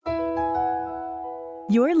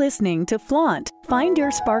You're listening to Flaunt. Find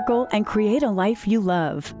your sparkle and create a life you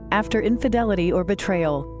love. After infidelity or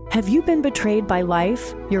betrayal, have you been betrayed by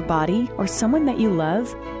life, your body, or someone that you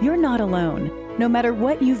love? You're not alone. No matter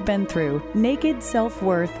what you've been through, Naked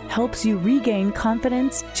Self-Worth helps you regain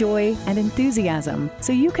confidence, joy, and enthusiasm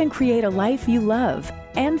so you can create a life you love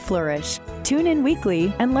and flourish. Tune in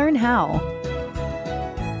weekly and learn how.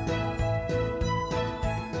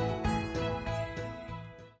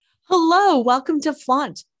 Hello, welcome to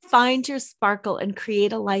Flaunt. Find your sparkle and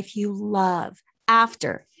create a life you love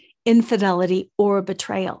after infidelity or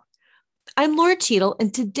betrayal. I'm Laura Cheadle,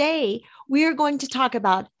 and today we are going to talk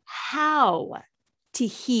about how to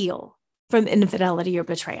heal from infidelity or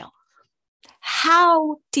betrayal.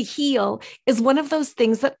 How to heal is one of those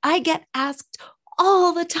things that I get asked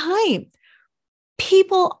all the time.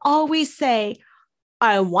 People always say,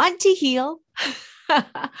 I want to heal.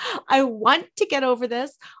 I want to get over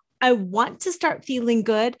this. I want to start feeling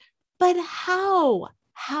good, but how?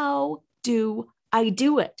 How do I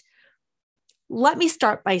do it? Let me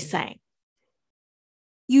start by saying,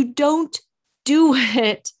 you don't do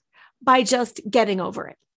it by just getting over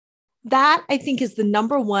it. That, I think, is the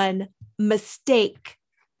number one mistake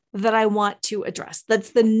that I want to address.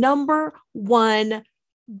 That's the number one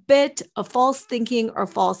bit of false thinking or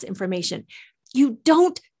false information. You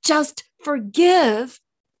don't just forgive,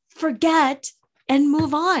 forget, and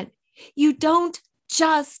move on. You don't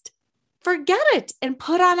just forget it and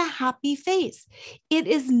put on a happy face. It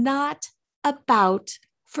is not about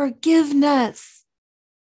forgiveness.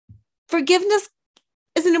 Forgiveness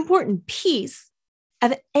is an important piece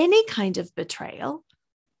of any kind of betrayal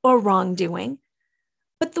or wrongdoing,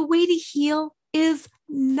 but the way to heal is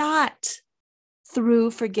not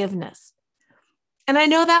through forgiveness. And I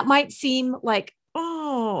know that might seem like,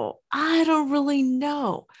 oh, I don't really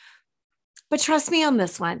know. But trust me on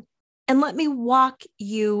this one, and let me walk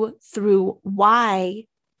you through why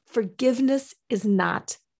forgiveness is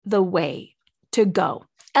not the way to go,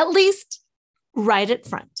 at least right at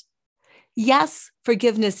front. Yes,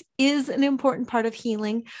 forgiveness is an important part of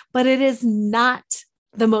healing, but it is not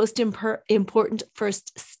the most important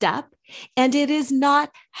first step, and it is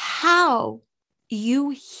not how you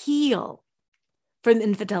heal from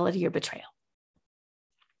infidelity or betrayal.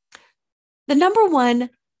 The number one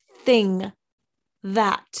thing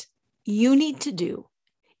that you need to do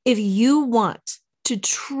if you want to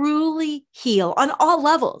truly heal on all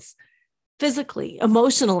levels, physically,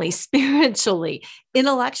 emotionally, spiritually,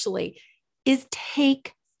 intellectually, is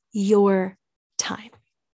take your time.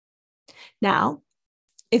 Now,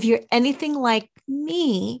 if you're anything like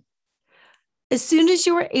me, as soon as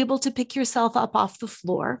you were able to pick yourself up off the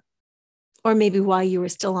floor, or maybe while you were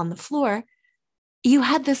still on the floor, you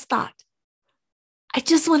had this thought, I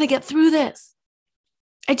just want to get through this.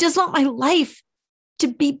 I just want my life to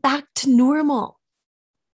be back to normal.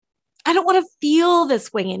 I don't want to feel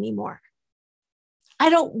this way anymore.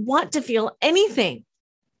 I don't want to feel anything.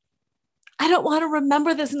 I don't want to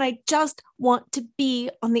remember this, and I just want to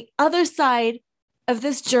be on the other side of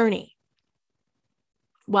this journey.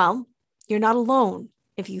 Well, you're not alone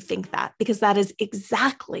if you think that, because that is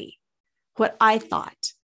exactly what I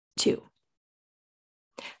thought too.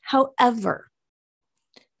 However,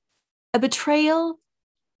 a betrayal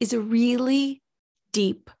is a really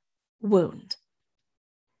deep wound.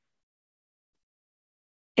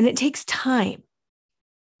 And it takes time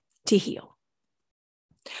to heal.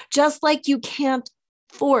 Just like you can't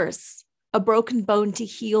force a broken bone to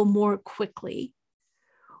heal more quickly,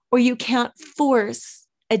 or you can't force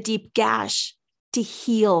a deep gash to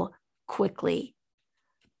heal quickly,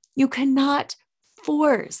 you cannot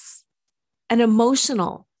force an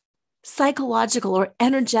emotional, psychological, or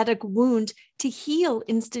energetic wound to heal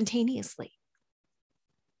instantaneously.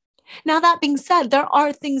 Now, that being said, there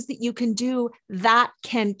are things that you can do that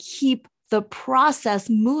can keep the process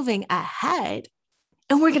moving ahead.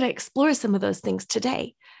 And we're going to explore some of those things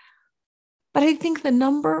today. But I think the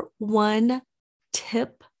number one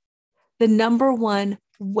tip, the number one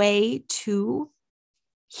way to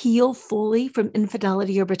heal fully from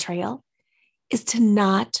infidelity or betrayal is to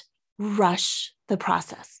not rush the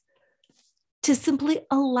process, to simply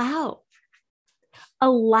allow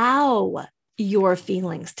your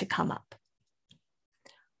feelings to come up.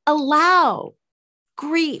 Allow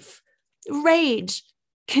grief, rage,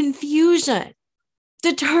 confusion,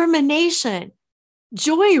 determination,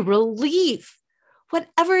 joy, relief,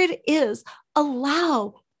 whatever it is,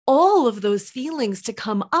 allow all of those feelings to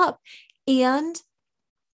come up and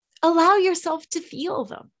allow yourself to feel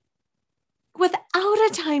them without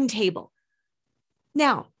a timetable.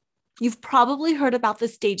 Now, you've probably heard about the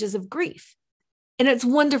stages of grief. And it's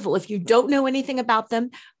wonderful. If you don't know anything about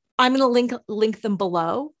them, I'm going to link them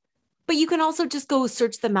below, but you can also just go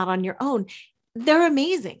search them out on your own. They're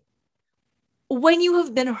amazing. When you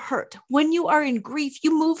have been hurt, when you are in grief,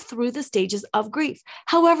 you move through the stages of grief.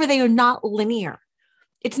 However, they are not linear.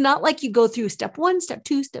 It's not like you go through step 1, step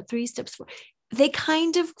 2, step 3, steps 4. They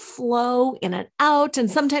kind of flow in and out. And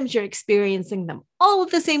sometimes you're experiencing them all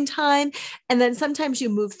at the same time. And then sometimes you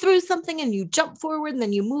move through something and you jump forward and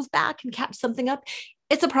then you move back and catch something up.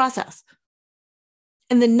 It's a process.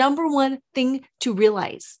 And the number one thing to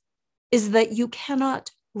realize is that you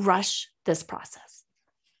cannot rush this process.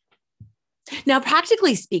 Now,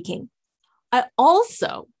 practically speaking, I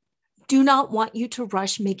also do not want you to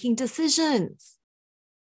rush making decisions.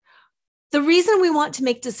 The reason we want to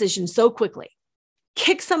make decisions so quickly,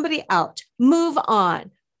 kick somebody out, move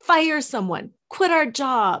on, fire someone, quit our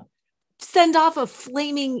job, send off a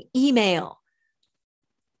flaming email,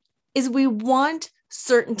 is we want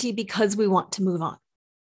certainty because we want to move on.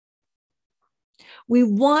 We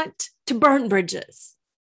want to burn bridges.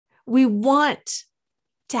 We want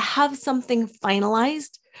to have something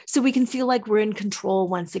finalized so we can feel like we're in control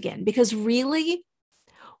once again. Because really,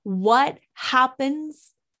 what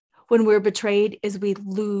happens when we're betrayed is we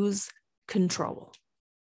lose control.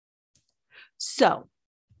 So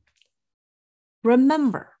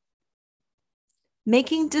remember,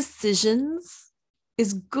 making decisions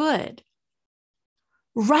is good.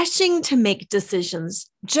 Rushing to make decisions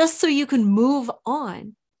just so you can move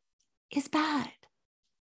on is bad.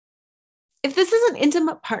 If this is an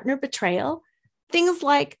intimate partner betrayal, things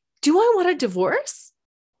like, do I want a divorce?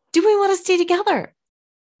 Do we want to stay together?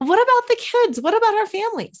 What about the kids? What about our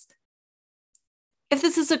families? If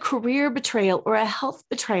this is a career betrayal or a health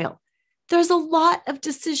betrayal, there's a lot of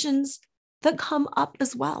decisions that come up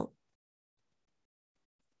as well.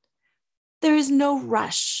 There is no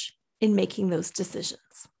rush in making those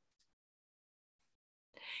decisions.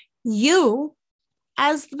 You,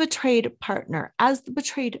 as the betrayed partner, as the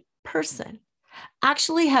betrayed person,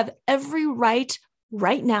 actually have every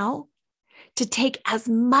right now to take as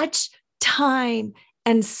much time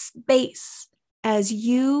and space as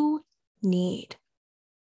you need.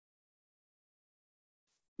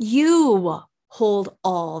 You hold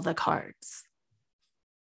all the cards.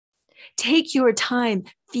 Take your time,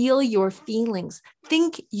 feel your feelings,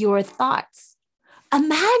 think your thoughts.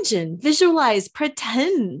 Imagine, visualize,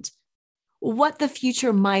 pretend what the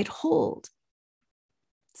future might hold.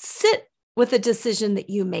 Sit with a decision that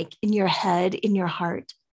you make in your head, in your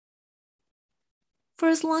heart, for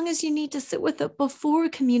as long as you need to sit with it before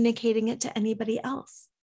communicating it to anybody else.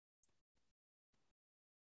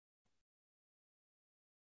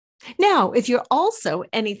 Now, if you're also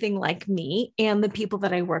anything like me and the people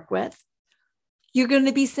that I work with, you're going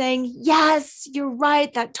to be saying, yes, you're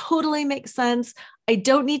right. That totally makes sense. I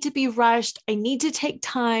don't need to be rushed. I need to take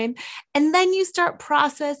time. And then you start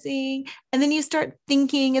processing, and then you start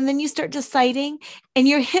thinking, and then you start deciding, and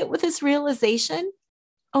you're hit with this realization,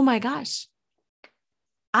 oh my gosh,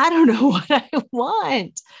 I don't know what I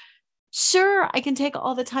want. Sure, I can take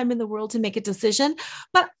all the time in the world to make a decision,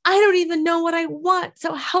 but I don't even know what I want.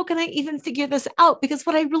 So how can I even figure this out? Because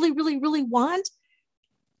what I really, really, really want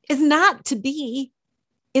is not to be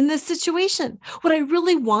in this situation. What I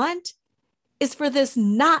really want is for this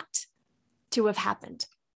not to have happened.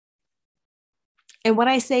 And what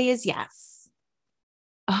I say is yes.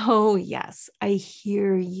 Oh, yes, I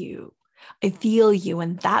hear you. I feel you.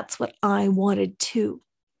 And that's what I wanted too.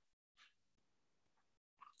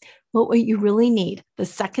 But what you really need, the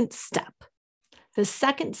second step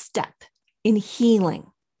in healing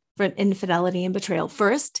from infidelity and betrayal,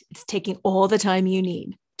 first, it's taking all the time you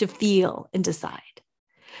need to feel and decide.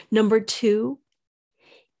 Number 2,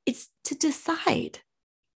 it's to decide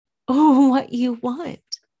what you want.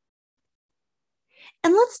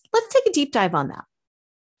 And let's take a deep dive on that.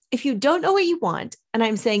 If you don't know what you want, and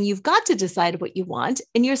I'm saying you've got to decide what you want,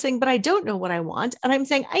 and you're saying, but I don't know what I want, and I'm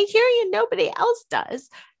saying, I hear you, nobody else does.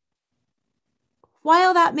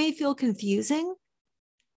 While that may feel confusing,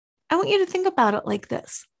 I want you to think about it like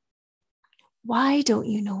this. Why don't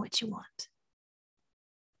you know what you want?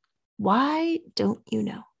 Why don't you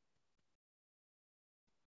know?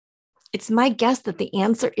 It's my guess that the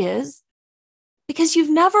answer is because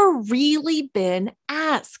you've never really been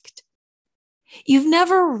asked. You've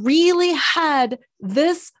never really had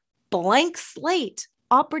this blank slate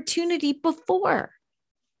opportunity before.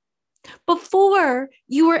 Before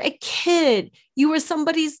you were a kid, you were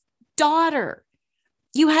somebody's daughter.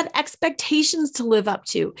 You had expectations to live up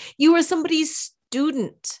to. You were somebody's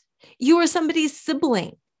student. You were somebody's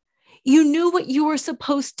sibling. You knew what you were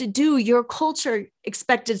supposed to do. Your culture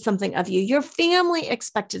expected something of you. Your family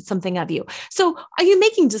expected something of you. So are you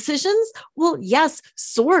making decisions? Well, yes,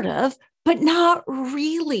 sort of, but not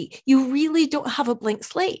really. You really don't have a blank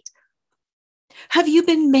slate. Have you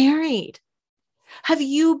been married? Have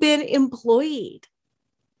you been employed?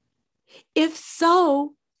 If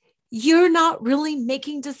so, you're not really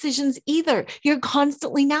making decisions either. You're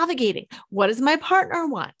constantly navigating. What does my partner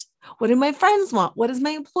want? What do my friends want? What does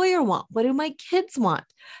my employer want? What do my kids want?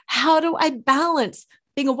 How do I balance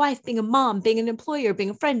being a wife, being a mom, being an employer,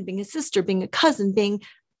 being a friend, being a sister, being a cousin, being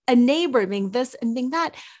a neighbor, being this and being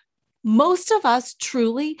that? Most of us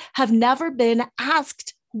truly have never been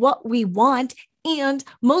asked what we want. And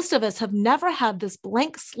most of us have never had this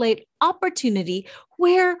blank slate opportunity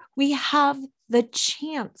where we have the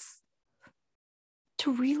chance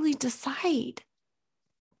to really decide,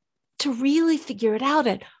 to really figure it out.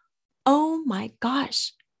 And oh my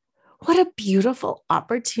gosh, what a beautiful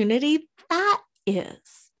opportunity that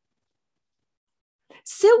is.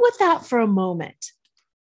 Sit with that for a moment.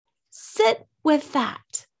 Sit with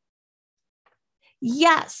that.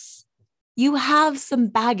 Yes, you have some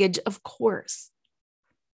baggage, of course,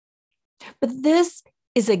 but this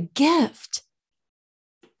is a gift.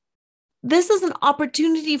 This is an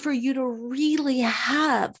opportunity for you to really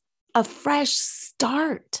have a fresh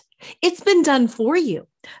start. It's been done for you.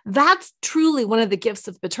 That's truly one of the gifts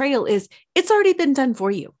of betrayal is it's already been done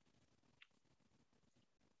for you.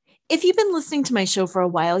 If you've been listening to my show for a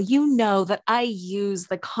while, you know that I use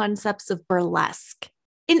the concepts of burlesque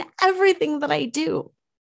in everything that I do.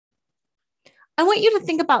 I want you to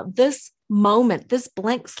think about this moment, this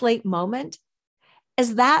blank slate moment,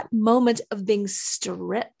 as that moment of being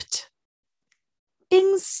stripped.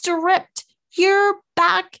 Being stripped. You're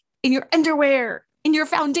back in your underwear, in your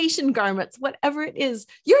foundation garments, whatever it is.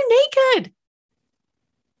 You're naked.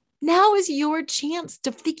 Now is your chance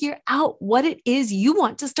to figure out what it is you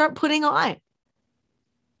want to start putting on.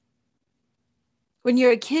 When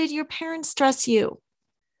you're a kid, your parents stress you.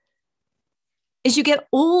 As you get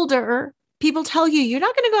older, people tell you, you're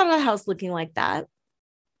not going to go out of the house looking like that.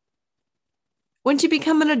 Once you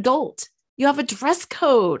become an adult, you have a dress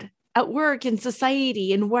code at work, in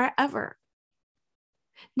society, and wherever.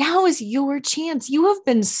 Now is your chance. You have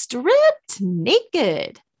been stripped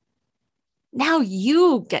naked. Now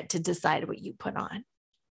you get to decide what you put on.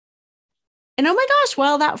 And oh my gosh,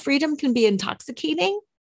 while that freedom can be intoxicating,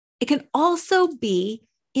 it can also be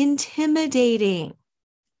intimidating.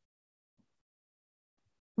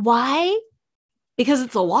 Why? Because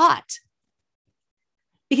it's a lot.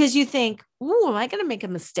 Because you think, ooh, am I going to make a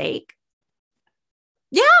mistake?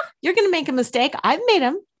 Yeah, you're going to make a mistake. I've made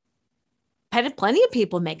them. I've had plenty of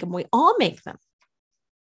people make them. We all make them.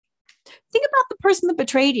 Think about the person that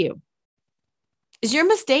betrayed you. Is your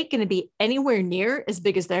mistake going to be anywhere near as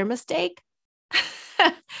big as their mistake?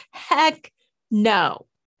 Heck no.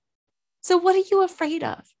 So what are you afraid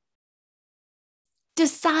of?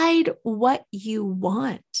 Decide what you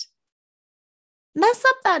want. Mess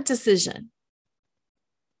up that decision.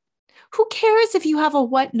 Who cares if you have a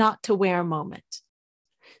what not to wear moment?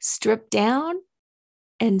 Strip down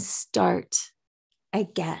and start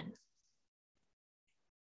again.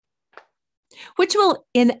 Which will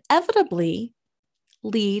inevitably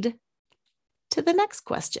lead to the next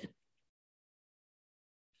question.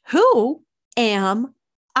 Who am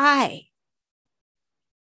I?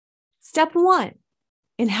 Step one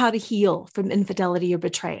in how to heal from infidelity or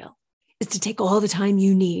betrayal is to take all the time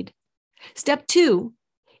you need. Step two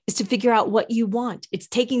is to figure out what you want. It's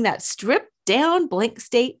taking that stripped down blank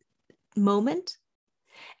state moment.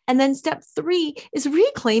 And then step three is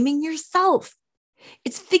reclaiming yourself.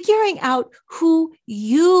 It's figuring out who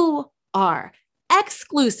you are,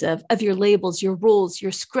 exclusive of your labels, your rules,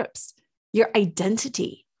 your scripts, your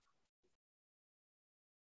identity.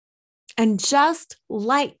 And just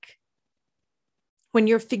like when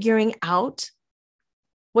you're figuring out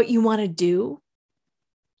what you want to do,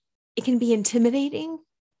 it can be intimidating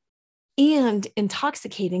and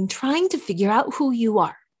intoxicating trying to figure out who you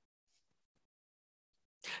are.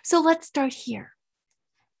 So let's start here.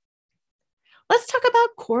 Let's talk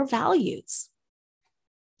about core values.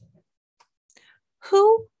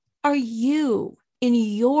 Who are you in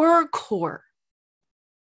your core?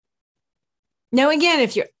 Now, again,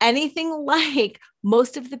 if you're anything like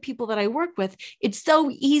most of the people that I work with, it's so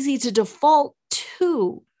easy to default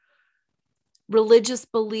to religious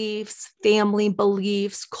beliefs, family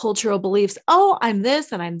beliefs, cultural beliefs. Oh, I'm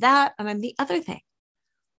this and I'm that and I'm the other thing.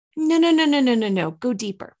 No. Go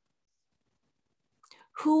deeper.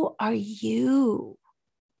 Who are you?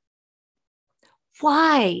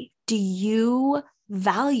 Why do you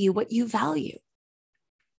value what you value?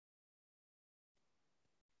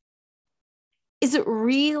 Is it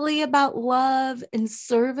really about love and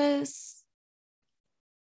service?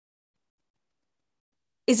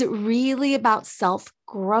 Is it really about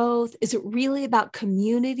self-growth? Is it really about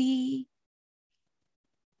community?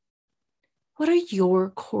 What are your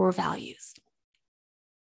core values?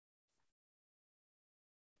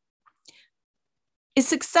 Is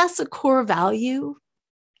success a core value?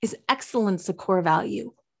 Is excellence a core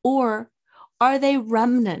value? Or are they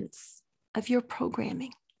remnants of your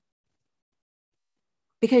programming?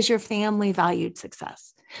 Because your family valued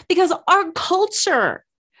success. Because our culture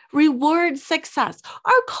rewards success.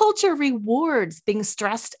 Our culture rewards being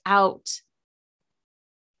stressed out,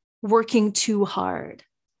 working too hard,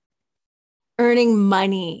 earning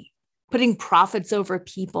money, putting profits over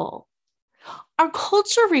people. Our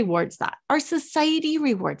culture rewards that. Our society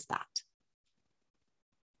rewards that.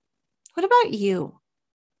 What about you?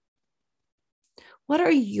 What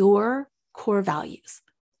are your core values?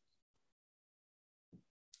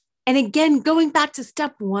 And again, going back to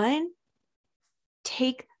step one,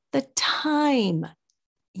 take the time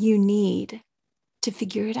you need to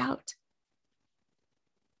figure it out.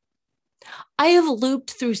 I have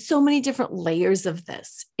looped through so many different layers of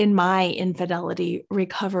this in my infidelity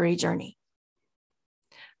recovery journey.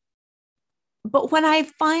 But when I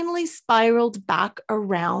finally spiraled back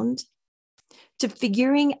around to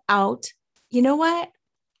figuring out, you know what?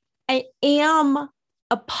 I am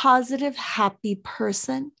a positive, happy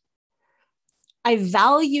person. I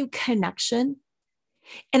value connection.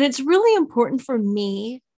 And it's really important for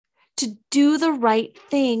me to do the right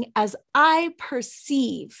thing as I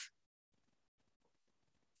perceive.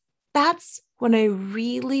 That's when I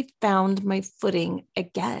really found my footing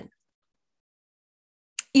again.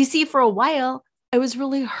 You see, for a while, I was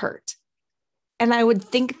really hurt. And I would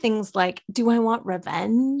think things like, do I want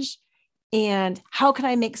revenge? And how can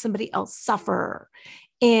I make somebody else suffer?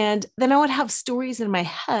 And then I would have stories in my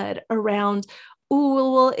head around,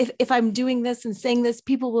 oh, well, if I'm doing this and saying this,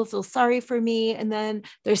 people will feel sorry for me. And then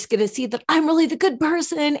they're going to see that I'm really the good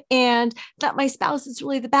person and that my spouse is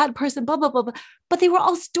really the bad person, blah, blah, blah, blah. But they were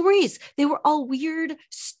all stories. They were all weird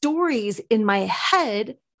stories in my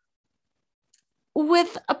head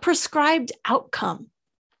with a prescribed outcome.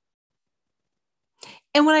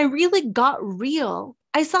 And when I really got real,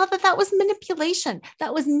 I saw that that was manipulation.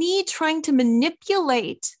 That was me trying to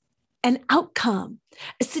manipulate an outcome,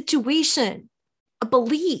 a situation, a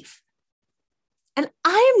belief. And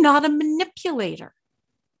I'm not a manipulator.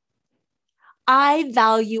 I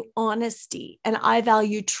value honesty and I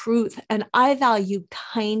value truth and I value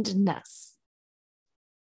kindness.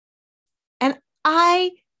 And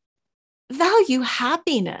I value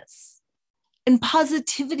happiness and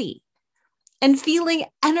positivity and feeling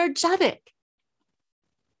energetic.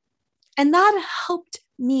 And that helped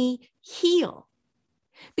me heal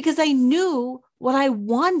because I knew what I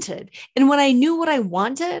wanted. And when I knew what I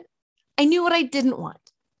wanted, I knew what I didn't want.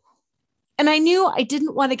 And I knew I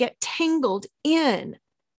didn't want to get tangled in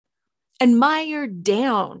and mired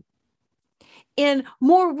down and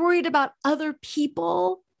more worried about other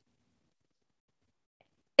people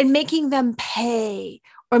and making them pay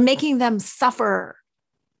or making them suffer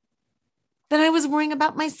than I was worrying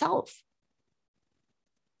about myself.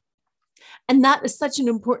 And that is such an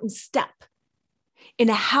important step in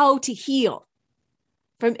how to heal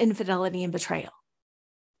from infidelity and betrayal.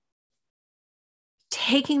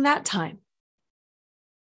 Taking that time,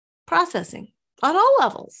 processing on all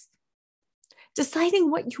levels,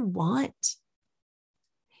 deciding what you want.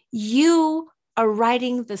 You are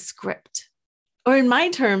writing the script, or in my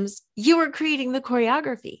terms, you are creating the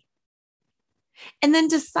choreography. And then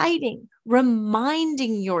deciding,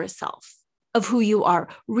 reminding yourself of who you are,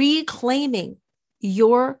 reclaiming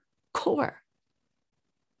your core.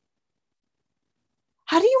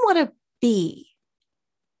 How do you want to be?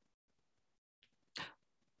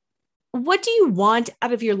 What do you want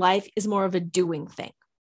out of your life is more of a doing thing.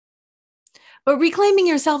 But reclaiming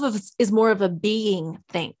yourself is more of a being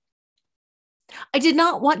thing. I did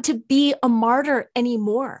not want to be a martyr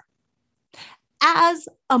anymore. As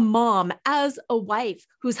a mom, as a wife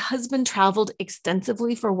whose husband traveled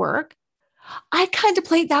extensively for work, I kind of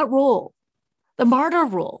played that role, the martyr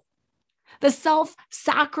role, the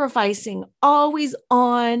self-sacrificing, always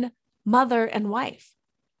on mother and wife.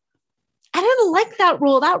 I didn't like that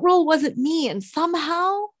role. That role wasn't me. And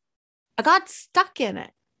somehow I got stuck in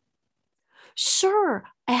it. Sure,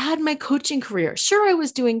 I had my coaching career. Sure, I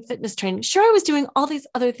was doing fitness training. Sure, I was doing all these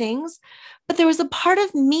other things. But there was a part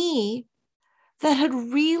of me that had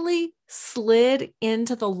really slid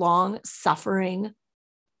into the long suffering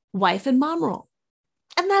wife and mom role.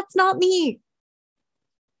 And that's not me.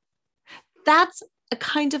 That's a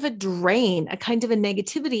kind of a drain, a kind of a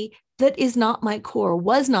negativity that is not my core,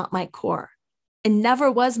 was not my core, and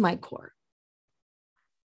never was my core.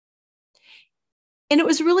 And it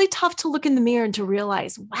was really tough to look in the mirror and to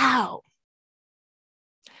realize, wow,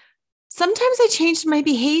 sometimes I changed my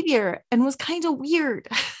behavior and was kind of weird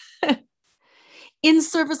in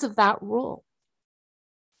service of that role.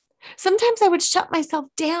 Sometimes I would shut myself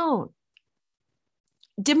down,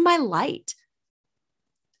 dim my light,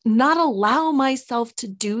 not allow myself to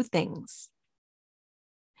do things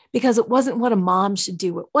because it wasn't what a mom should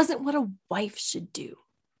do. It wasn't what a wife should do.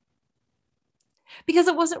 Because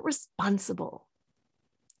it wasn't responsible.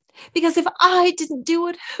 Because if I didn't do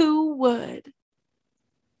it, who would?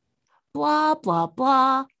 Blah, blah,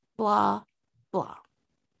 blah, blah, blah.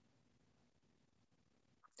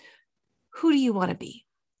 Who do you want to be?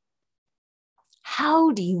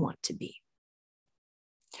 How do you want to be?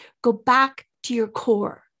 Go back to your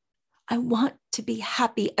core. I want to be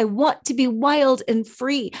happy. I want to be wild and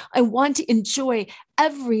free. I want to enjoy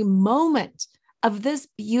every moment of this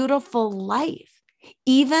beautiful life,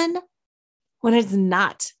 even when it's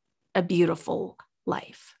not a beautiful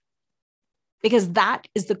life. Because that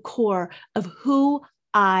is the core of who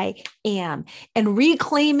I am. And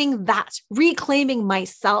reclaiming that, reclaiming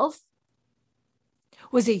myself,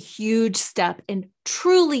 was a huge step in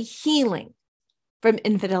truly healing from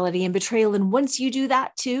infidelity and betrayal. And once you do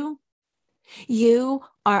that too, you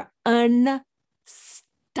are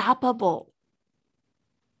unstoppable.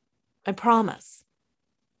 I promise.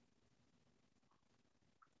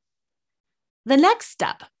 The next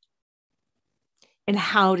step in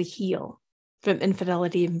how to heal from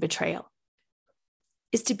infidelity and betrayal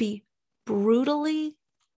is to be brutally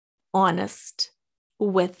honest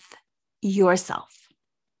with yourself.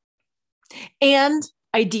 And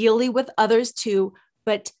ideally with others too,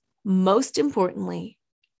 but most importantly,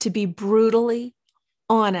 to be brutally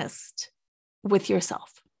honest with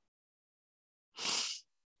yourself.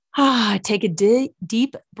 Take a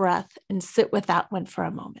deep breath and sit with that one for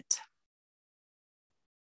a moment.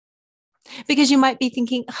 Because you might be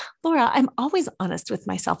thinking, Laura, I'm always honest with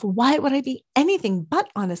myself. Why would I be anything but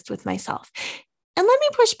honest with myself? And let me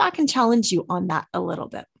push back and challenge you on that a little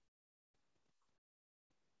bit.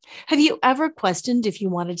 Have you ever questioned if you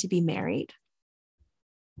wanted to be married?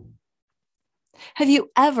 Have you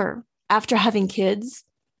ever, after having kids,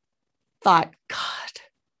 thought, God,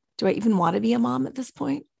 do I even want to be a mom at this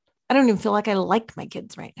point? I don't even feel like I like my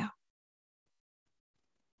kids right now.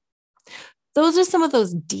 Those are some of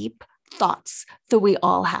those deep thoughts that we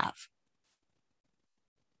all have.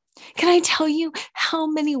 Can I tell you how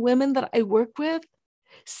many women that I work with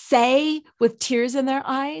say with tears in their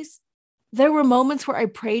eyes, there were moments where I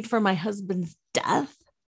prayed for my husband's death.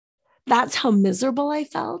 That's how miserable I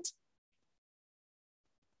felt.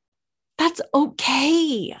 That's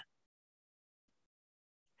okay.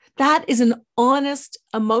 That is an honest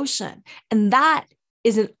emotion, and that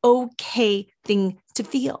is an okay thing to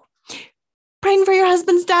feel. Praying for your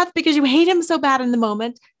husband's death because you hate him so bad in the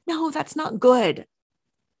moment. No, that's not good.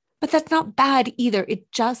 But that's not bad either.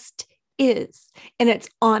 It just is. And it's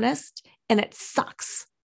honest and it sucks.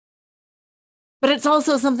 But it's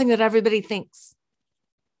also something that everybody thinks.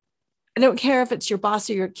 I don't care if it's your boss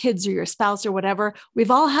or your kids or your spouse or whatever.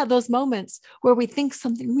 We've all had those moments where we think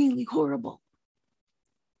something really horrible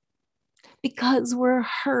because we're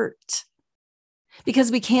hurt,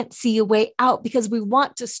 because we can't see a way out, because we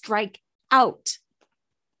want to strike out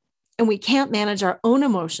and we can't manage our own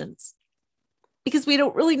emotions because we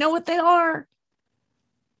don't really know what they are.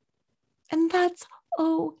 And that's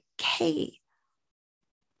okay.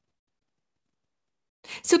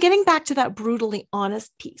 So getting back to that brutally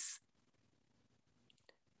honest piece,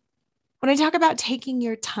 when I talk about taking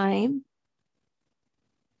your time,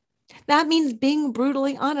 that means being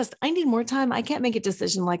brutally honest. I need more time. I can't make a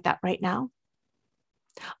decision like that right now.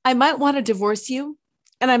 I might want to divorce you,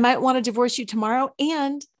 and I might want to divorce you tomorrow,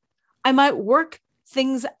 and I might work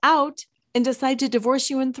things out and decide to divorce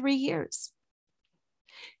you in 3 years.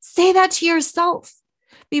 Say that to yourself.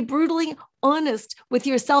 Be brutally honest with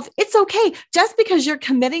yourself. It's okay. Just because you're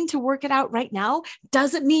committing to work it out right now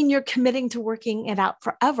doesn't mean you're committing to working it out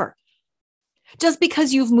forever. Just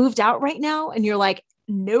because you've moved out right now and you're like,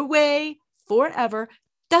 no way forever,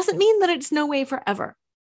 doesn't mean that it's no way forever.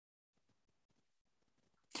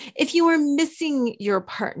 If you are missing your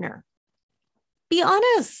partner, be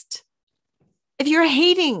honest. If you're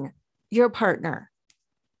hating your partner,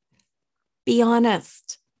 be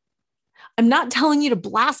honest. I'm not telling you to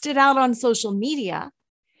blast it out on social media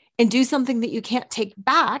and do something that you can't take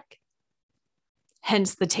back,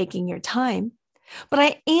 hence the taking your time. But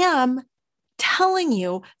I am telling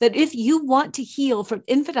you that if you want to heal from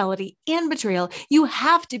infidelity and betrayal, you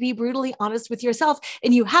have to be brutally honest with yourself.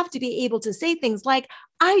 And you have to be able to say things like,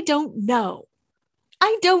 I don't know.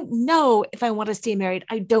 I don't know if I want to stay married.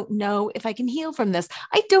 I don't know if I can heal from this.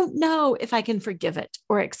 I don't know if I can forgive it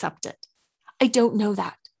or accept it. I don't know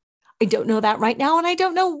that. I don't know that right now. And I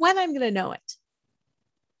don't know when I'm going to know it.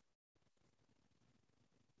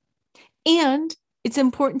 And it's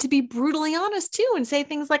important to be brutally honest too and say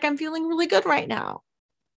things like, I'm feeling really good right now.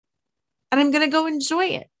 And I'm going to go enjoy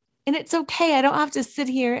it. And it's okay. I don't have to sit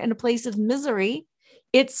here in a place of misery.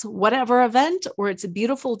 It's whatever event or it's a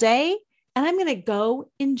beautiful day. And I'm going to go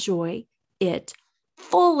enjoy it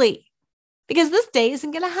fully because this day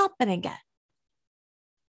isn't going to happen again.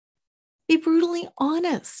 Be brutally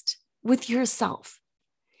honest with yourself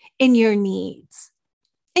and your needs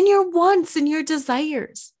and your wants and your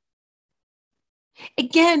desires.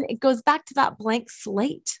 Again, it goes back to that blank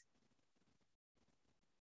slate.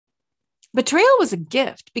 Betrayal was a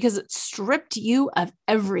gift because it stripped you of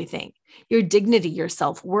everything, your dignity, your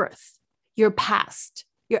self-worth, your past,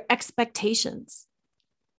 your expectations.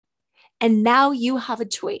 And now you have a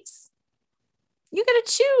choice. You got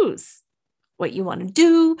to choose what you want to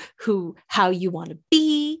do, how you want to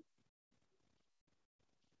be,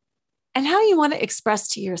 and how you want to express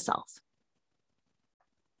to yourself.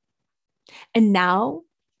 And now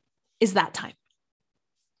is that time.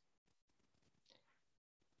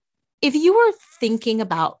 If you are thinking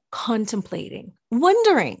about contemplating,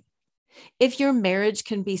 wondering if your marriage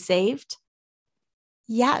can be saved,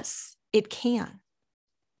 yes, it can.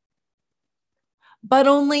 But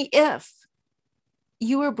only if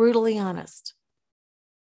you are brutally honest.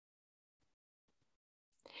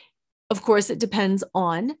 Of course, it depends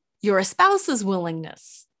on your spouse's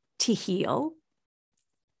willingness to heal,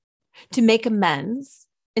 to make amends,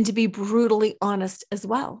 and to be brutally honest as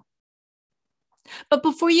well. But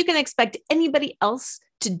before you can expect anybody else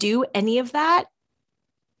to do any of that,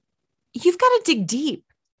 you've got to dig deep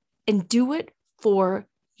and do it for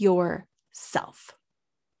yourself.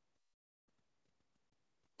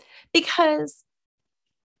 Because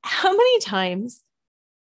how many times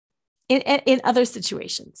in other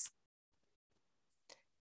situations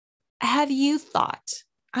have you thought,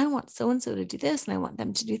 I want so-and-so to do this, and I want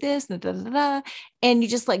them to do this, and da, da, da, da. And you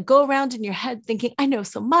just like go around in your head thinking, I know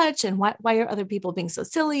so much, and why are other people being so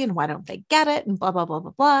silly, and why don't they get it, and blah, blah, blah,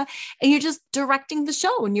 blah, blah. And you're just directing the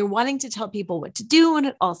show, and you're wanting to tell people what to do, and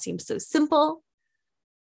it all seems so simple.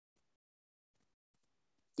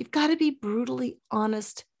 You've got to be brutally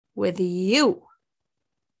honest with you.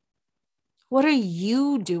 What are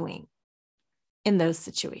you doing in those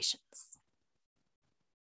situations?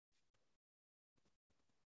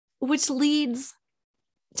 Which leads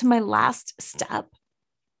to my last step.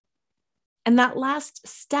 And that last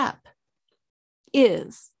step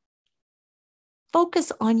is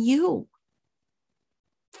focus on you.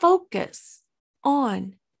 Focus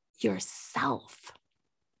on yourself.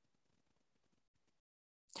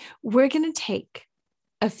 We're going to take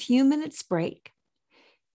a few minutes break.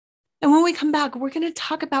 And when we come back, we're going to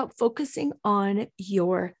talk about focusing on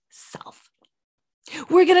yourself.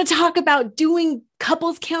 We're going to talk about doing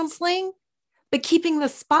couples counseling, but keeping the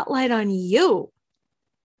spotlight on you.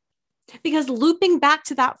 Because looping back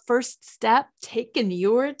to that first step, taking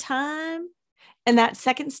your time, and that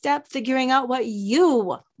second step, figuring out what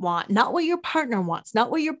you want, not what your partner wants, not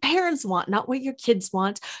what your parents want, not what your kids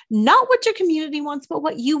want, not what your community wants, but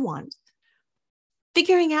what you want.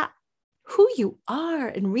 Figuring out who you are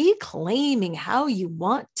and reclaiming how you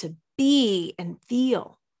want to be and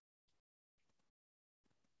feel.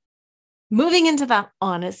 Moving into that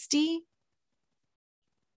honesty,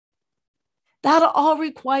 that all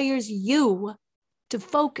requires you to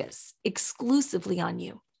focus exclusively on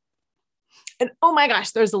you. And oh my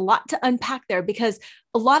gosh, there's a lot to unpack there because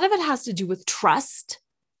a lot of it has to do with trust,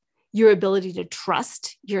 your ability to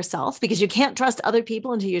trust yourself, because you can't trust other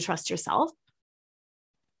people until you trust yourself.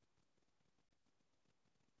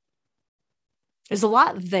 There's a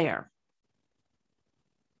lot there.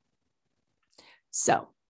 So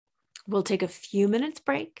we'll take a few minutes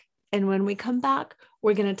break. And when we come back,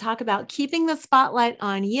 we're going to talk about keeping the spotlight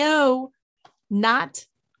on you, not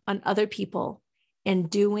on other people, and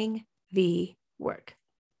doing the work.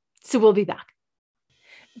 So we'll be back.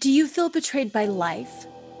 Do you feel betrayed by life,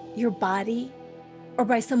 your body, or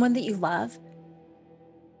by someone that you love?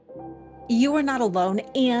 You are not alone,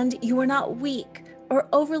 and you are not weak or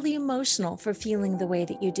overly emotional for feeling the way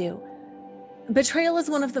that you do. Betrayal is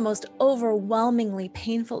one of the most overwhelmingly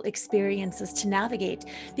painful experiences to navigate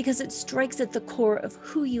because it strikes at the core of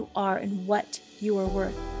who you are and what you are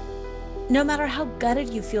worth. No matter how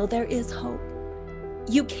gutted you feel, there is hope.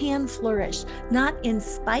 You can flourish, not in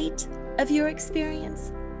spite of your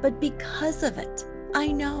experience, but because of it. I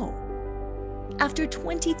know. After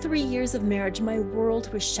 23 years of marriage, my world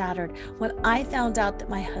was shattered when I found out that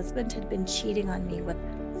my husband had been cheating on me with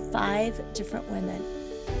 5 different women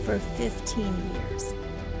for 15 years.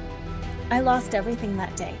 I lost everything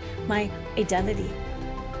that day, my identity,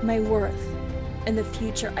 my worth, and the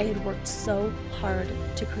future I had worked so hard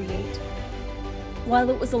to create.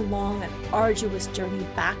 While it was a long and arduous journey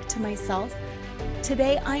back to myself,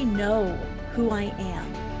 today I know who I am,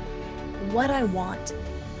 what I want,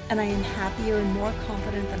 and I am happier and more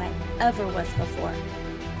confident than I ever was before.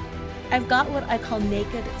 I've got what I call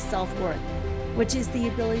naked self-worth, which is the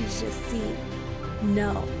ability to see,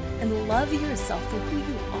 know, and love yourself for who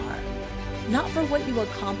you are, not for what you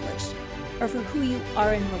accomplish or for who you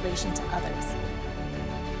are in relation to others.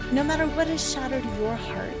 No matter what has shattered your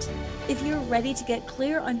heart, if you're ready to get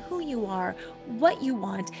clear on who you are, what you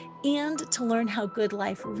want, and to learn how good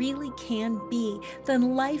life really can be,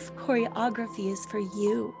 then Life Choreography is for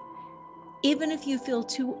you. Even if you feel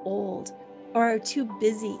too old or are too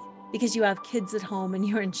busy because you have kids at home and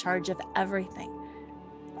you're in charge of everything.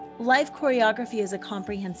 Life Choreography is a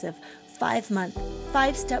comprehensive 5-month,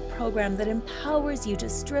 5-step program that empowers you to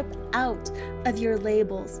strip out of your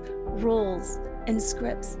labels, roles, and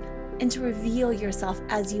scripts, and to reveal yourself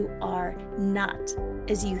as you are, not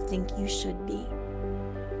as you think you should be.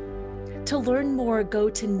 To learn more, go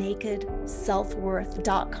to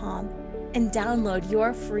nakedselfworth.com and download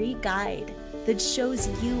your free guide that shows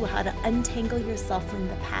you how to untangle yourself from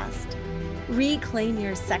the past, reclaim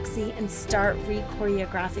your sexy, and start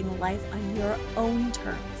re-choreographing life on your own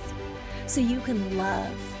terms so you can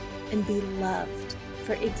love and be loved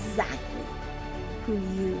for exactly who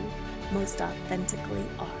you most authentically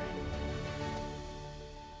are.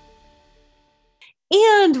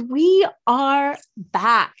 And we are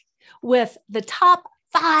back with the top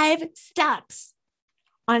 5 steps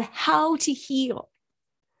on how to heal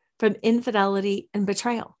from infidelity and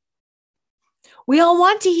betrayal. We all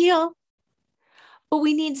want to heal, but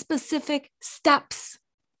we need specific steps.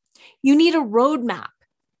 You need a roadmap.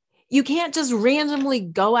 You can't just randomly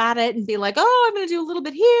go at it and be like, oh, I'm going to do a little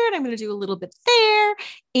bit here and I'm going to do a little bit there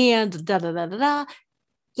and da da da da da.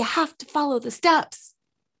 You have to follow the steps.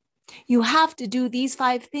 You have to do these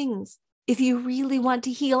 5 things if you really want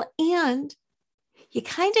to heal, and you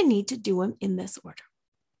kind of need to do them in this order.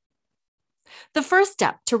 The first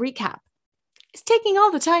step, to recap, is taking all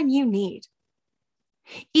the time you need.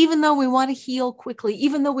 Even though we want to heal quickly,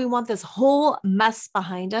 even though we want this whole mess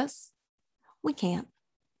behind us, we can't.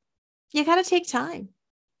 You got to take time,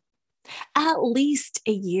 at least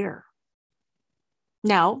a year.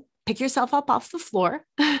 Now, pick yourself up off the floor.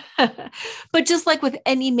 But just like with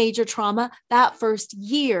any major trauma, that first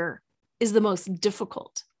year is the most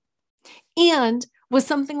difficult. And with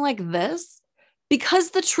something like this,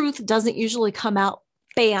 because the truth doesn't usually come out,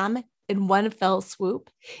 bam, in one fell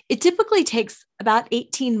swoop, it typically takes about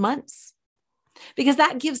 18 months. Because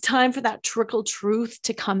that gives time for that trickle truth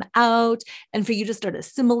to come out and for you to start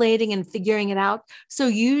assimilating and figuring it out. So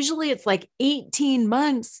usually it's like 18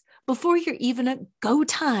 months before you're even at go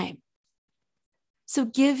time. So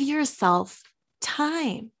give yourself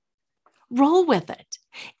time. Roll with it.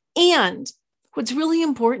 And what's really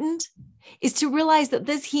important is to realize that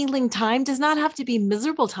this healing time does not have to be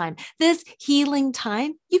miserable time. This healing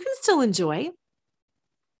time, you can still enjoy.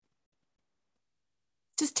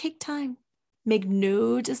 Just take time. Make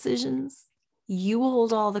no decisions. You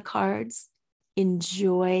hold all the cards.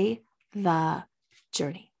 Enjoy the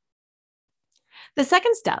journey. The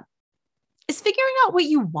second step is figuring out what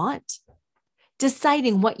you want,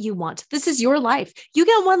 deciding what you want. This is your life. You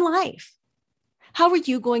get one life. How are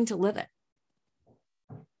you going to live it?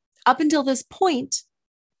 Up until this point,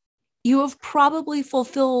 you have probably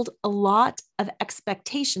fulfilled a lot of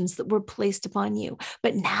expectations that were placed upon you.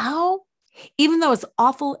 But now, even though it's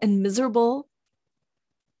awful and miserable,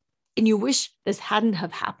 and you wish this hadn't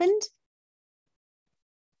have happened,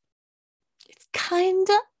 it's kind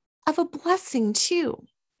of a blessing too.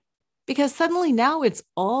 Because suddenly now it's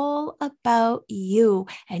all about you,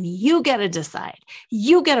 and you get to decide.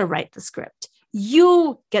 You get to write the script.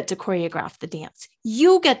 You get to choreograph the dance.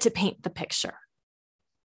 You get to paint the picture.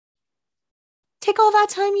 Take all that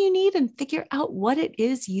time you need and figure out what it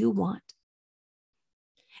is you want.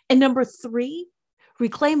 And number 3,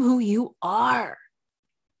 reclaim who you are.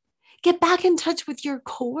 Get back in touch with your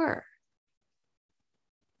core,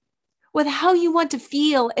 with how you want to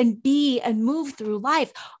feel and be and move through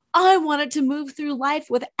life. I wanted to move through life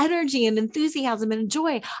with energy and enthusiasm and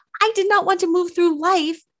joy. I did not want to move through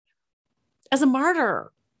life as a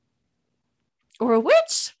martyr or a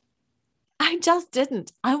witch. I just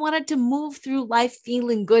didn't. I wanted to move through life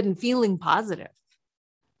feeling good and feeling positive.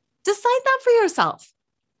 Decide that for yourself.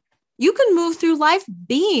 You can move through life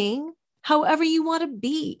being however you want to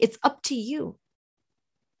be. It's up to you.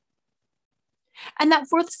 And that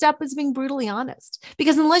fourth step is being brutally honest,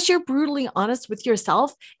 because unless you're brutally honest with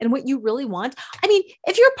yourself and what you really want, I mean,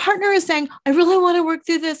 if your partner is saying, I really want to work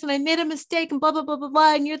through this and I made a mistake and blah, blah, blah, blah,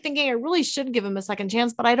 blah, and you're thinking, I really should give him a second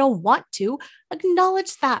chance, but I don't want to,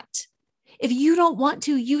 acknowledge that. If you don't want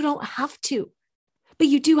to, you don't have to. But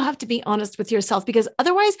you do have to be honest with yourself, because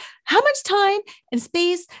otherwise, how much time and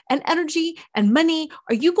space and energy and money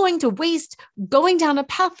are you going to waste going down a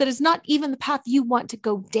path that is not even the path you want to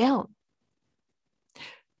go down?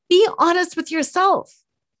 Be honest with yourself.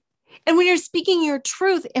 And when you're speaking your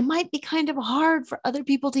truth, it might be kind of hard for other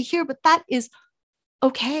people to hear, but that is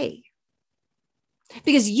okay.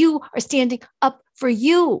 Because you are standing up for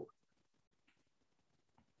you.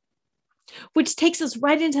 Which takes us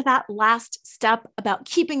right into that last step about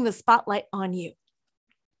keeping the spotlight on you.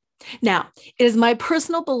 Now, it is my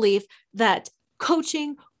personal belief that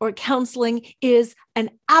coaching or counseling is an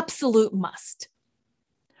absolute must.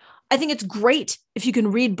 I think it's great if you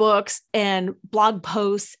can read books and blog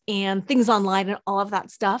posts and things online and all of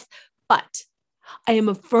that stuff. But I am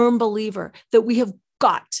a firm believer that we have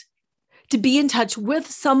got to be in touch with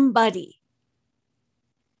somebody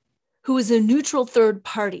who is a neutral third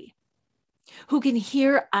party, who can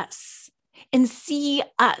hear us and see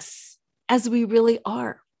us as we really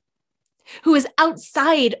are, who is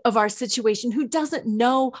outside of our situation, who doesn't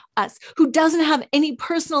know us, who doesn't have any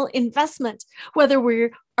personal investment, whether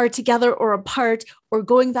we are together or apart or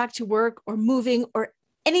going back to work or moving or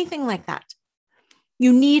anything like that.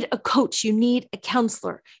 You need a coach, you need a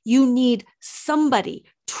counselor, you need somebody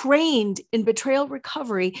trained in betrayal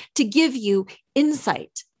recovery to give you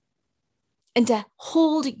insight and to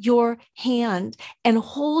hold your hand and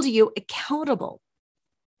hold you accountable.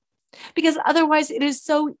 Because otherwise it is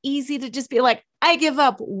so easy to just be like, I give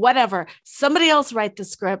up, whatever. Somebody else write the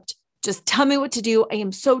script. Just tell me what to do. I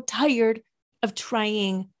am so tired of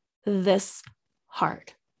trying this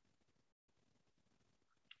hard.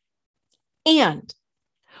 And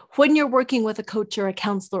when you're working with a coach or a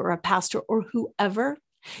counselor or a pastor or whoever,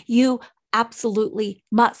 you absolutely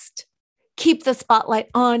must keep the spotlight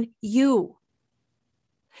on you.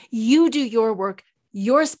 You do your work.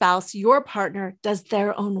 Your spouse, your partner does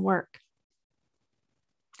their own work.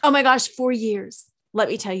 Oh my gosh, 4 years. Let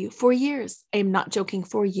me tell you, 4 years. I am not joking,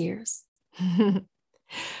 4 years.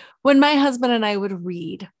 When my husband and I would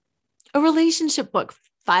read a relationship book,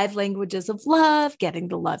 5 Languages of Love, Getting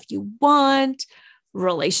the Love You Want,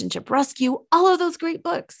 Relationship Rescue, all of those great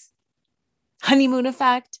books, Honeymoon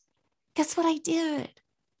Effect, guess what I did?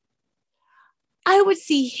 I would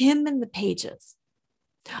see him in the pages.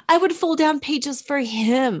 I would fold down pages for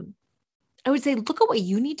him. I would say, look at what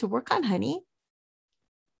you need to work on, honey.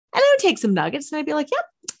 And I would take some nuggets and I'd be like, yep,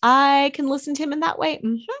 I can listen to him in that way.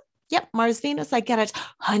 Yep, Mars, Venus, I get it.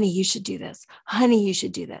 Honey, you should do this. Honey, you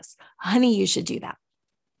should do this. Honey, you should do that.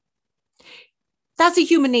 That's a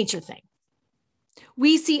human nature thing.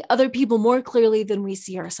 We see other people more clearly than we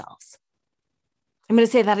see ourselves. I'm going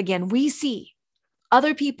to say that again. We see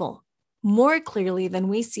other people more clearly than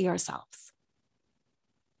we see ourselves.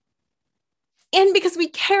 And because we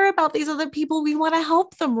care about these other people, we want to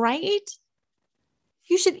help them, right?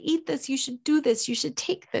 You should eat this. You should do this. You should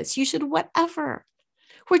take this. You should whatever.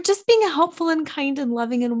 We're just being helpful and kind and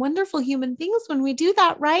loving and wonderful human beings when we do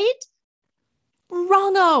that, right?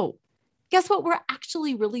 Wrong-o. Guess what we're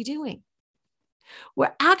actually really doing?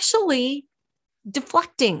 We're actually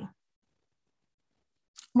deflecting.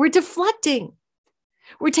 We're deflecting.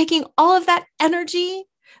 We're taking all of that energy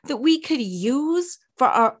that we could use for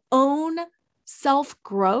our own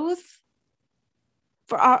self-growth,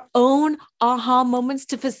 for our own aha moments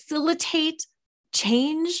to facilitate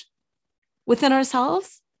change within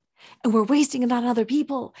ourselves, and we're wasting it on other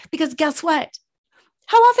people. Because guess what?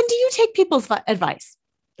 How often do you take people's advice?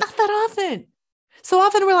 Not that often. So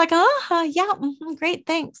often we're like, yeah, great,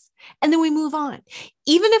 thanks. And then we move on.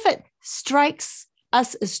 Even if it strikes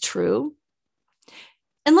us as true,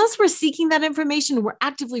 unless we're seeking that information, we're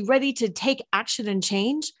actively ready to take action and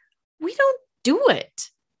change, we don't do it.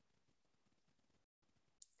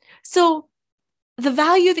 So the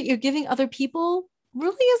value that you're giving other people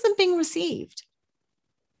really isn't being received.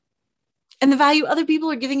 And the value other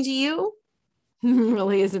people are giving to you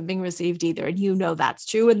really isn't being received either. And you know that's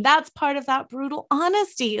true. And that's part of that brutal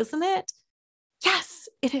honesty, isn't it? Yes,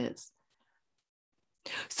 it is.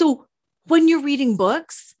 So when you're reading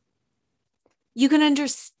books, you can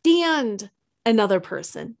understand another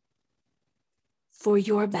person for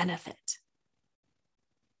your benefit.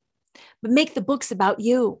 But make the books about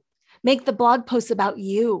you. Make the blog posts about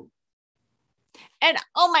you. And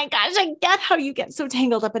oh my gosh, I get how you get so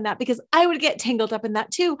tangled up in that, because I would get tangled up in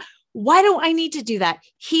that too. Why don't I need to do that?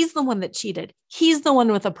 He's the one that cheated. He's the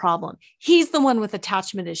one with a problem. He's the one with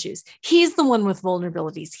attachment issues. He's the one with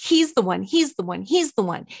vulnerabilities. He's the one.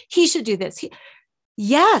 He should do this.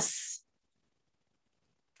 Yes.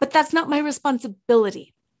 But that's not my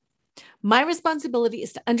responsibility. My responsibility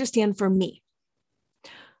is to understand for me.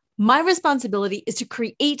 My responsibility is to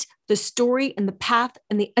create the story and the path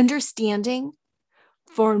and the understanding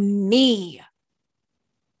for me.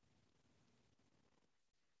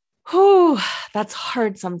 Whew, that's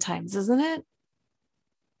hard sometimes, isn't it?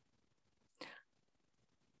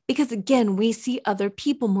 Because again, we see other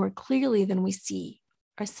people more clearly than we see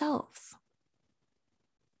ourselves.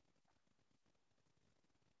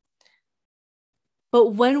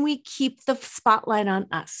 But when we keep the spotlight on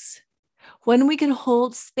us, when we can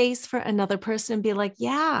hold space for another person and be like,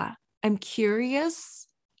 yeah, I'm curious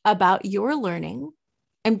about your learning.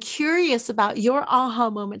 I'm curious about your aha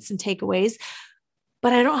moments and takeaways,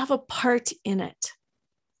 but I don't have a part in it.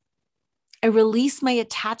 I release my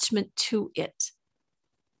attachment to it.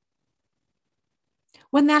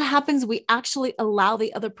 When that happens, we actually allow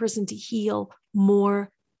the other person to heal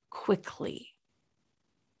more quickly.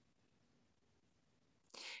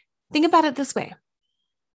 Think about it this way.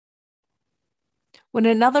 When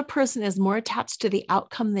another person is more attached to the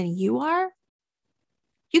outcome than you are,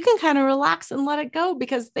 you can kind of relax and let it go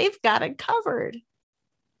because they've got it covered.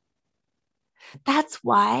 That's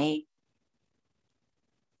why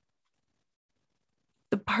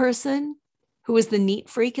the person who is the neat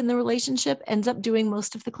freak in the relationship ends up doing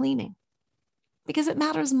most of the cleaning, because it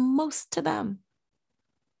matters most to them.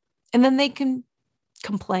 And then they can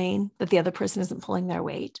complain that the other person isn't pulling their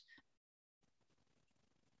weight.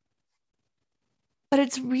 But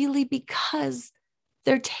it's really because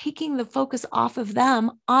they're taking the focus off of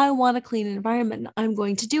them. I want a clean environment and I'm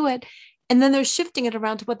going to do it. And then they're shifting it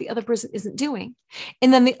around to what the other person isn't doing.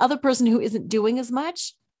 And then the other person who isn't doing as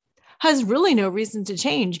much has really no reason to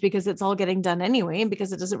change, because it's all getting done anyway, and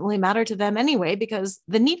because it doesn't really matter to them anyway, because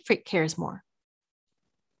the neat freak cares more.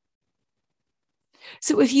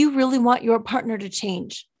 So if you really want your partner to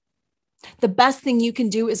change, the best thing you can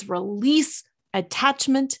do is release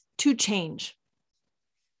attachment to change.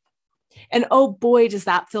 And oh boy, does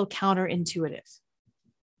that feel counterintuitive.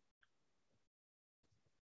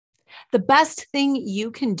 The best thing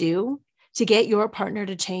you can do to get your partner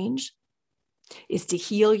to change is to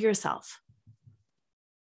heal yourself.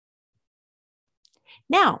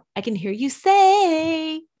 Now, I can hear you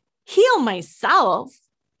say, heal myself?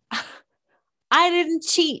 I didn't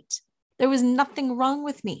cheat. There was nothing wrong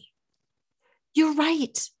with me. You're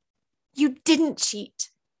right. You didn't cheat.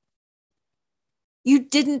 You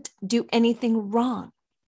didn't do anything wrong.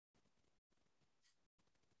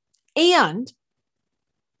 And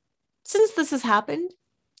since this has happened,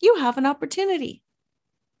 you have an opportunity.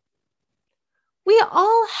 We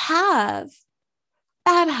all have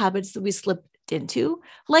bad habits that we slipped into.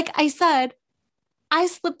 Like I said, I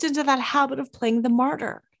slipped into that habit of playing the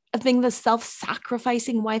martyr, of being the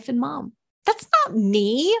self-sacrificing wife and mom. That's not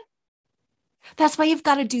me. That's why you've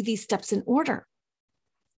got to do these steps in order.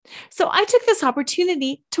 So I took this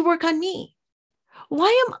opportunity to work on me.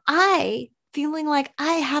 Why am I feeling like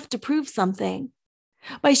I have to prove something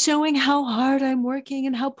by showing how hard I'm working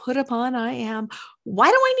and how put upon I am? Why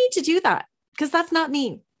do I need to do that? Because that's not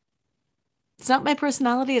me. It's not my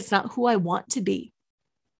personality. It's not who I want to be.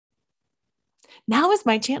 Now is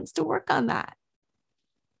my chance to work on that.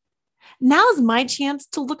 Now is my chance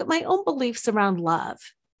to look at my own beliefs around love,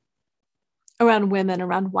 around women,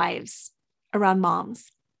 around wives, around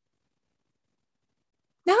moms.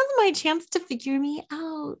 Now is my chance to figure me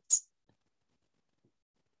out.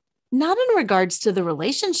 Not in regards to the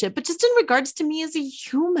relationship, but just in regards to me as a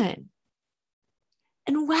human.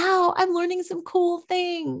 And wow, I'm learning some cool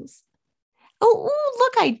things. Oh,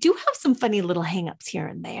 look, I do have some funny little hangups here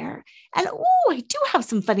and there. And oh, I do have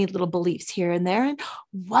some funny little beliefs here and there. And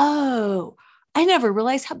whoa, I never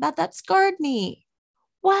realized how bad that scarred me.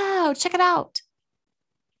 Wow, check it out.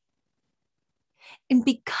 And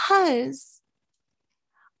because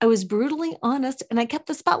I was brutally honest and I kept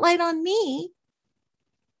the spotlight on me,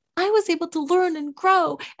 I was able to learn and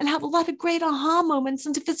grow and have a lot of great aha moments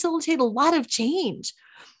and to facilitate a lot of change.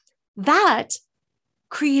 That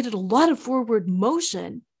created a lot of forward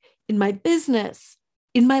motion in my business,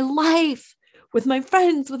 in my life, with my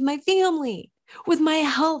friends, with my family, with my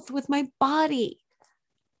health, with my body.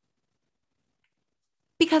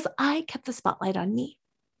 because I kept the spotlight on me.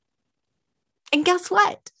 And guess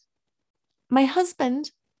what? My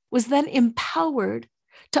husband was then empowered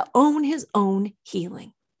to own his own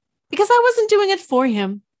healing because I wasn't doing it for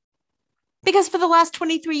him. Because for the last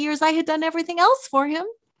 23 years, I had done everything else for him.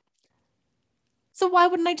 So why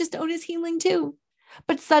wouldn't I just own his healing too?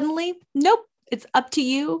 But suddenly, nope, it's up to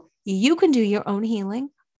you. You can do your own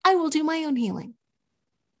healing. I will do my own healing.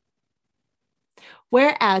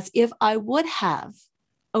 Whereas if I would have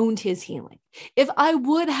owned his healing, if I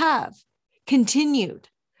would have continued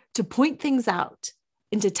to point things out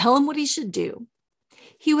and to tell him what he should do,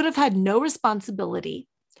 he would have had no responsibility,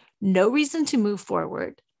 no reason to move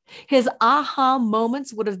forward. His aha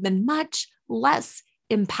moments would have been much less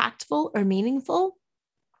impactful or meaningful.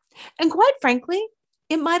 And quite frankly,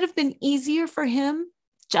 it might have been easier for him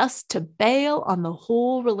just to bail on the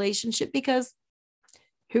whole relationship because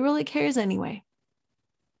who really cares anyway?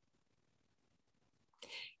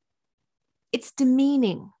 It's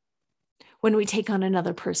demeaning when we take on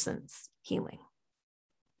another person's healing.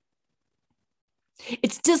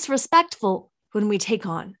 It's disrespectful when we take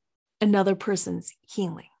on another person's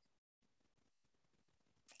healing.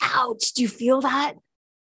 Ouch, do you feel that?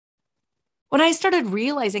 When I started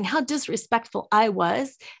realizing how disrespectful I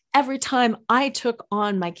was every time I took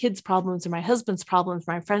on my kids' problems or my husband's problems,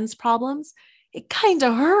 my friends' problems, it kind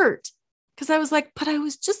of hurt because I was like, but I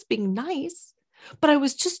was just being nice, but I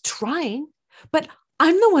was just trying, but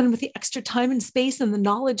I'm the one with the extra time and space and the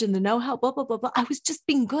knowledge and the know-how, blah, blah, blah, blah. I was just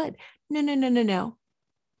being good. No.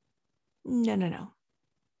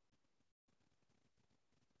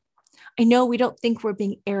 I know we don't think we're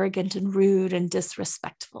being arrogant and rude and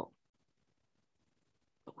disrespectful,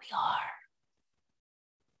 but we are.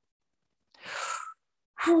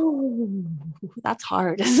 That's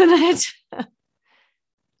hard, isn't it?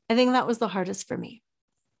 I think that was the hardest for me.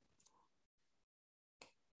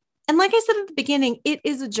 And like I said at the beginning, it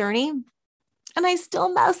is a journey and I still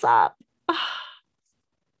mess up.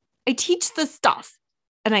 I teach this stuff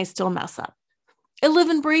and I still mess up. I live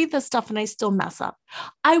and breathe this stuff and I still mess up.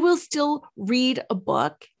 I will still read a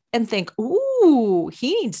book and think, ooh,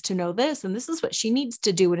 he needs to know this and this is what she needs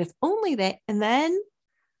to do. And if only that, and then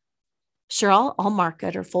sure, I'll mark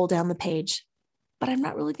it or fold down the page, but I'm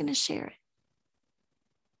not really going to share it.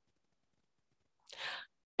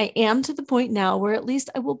 I am to the point now where at least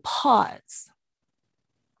I will pause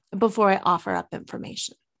before I offer up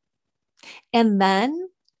information. And then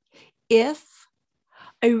if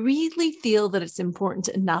I really feel that it's important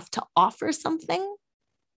enough to offer something,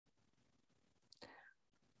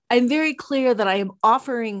 I'm very clear that I am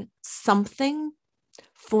offering something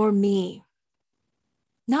for me,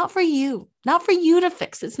 not for you to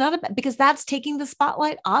fix. It's not about, because that's taking the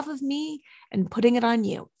spotlight off of me and putting it on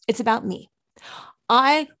you. It's about me.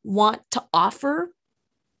 I want to offer,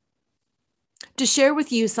 to share with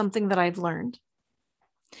you something that I've learned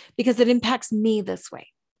because it impacts me this way.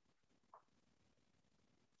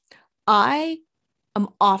 I am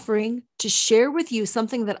offering to share with you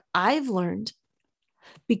something that I've learned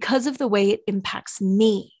because of the way it impacts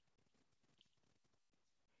me.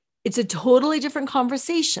 It's a totally different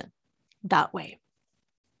conversation that way.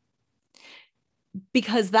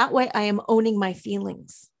 Because that way I am owning my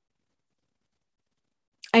feelings.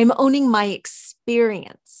 I am owning my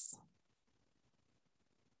experience.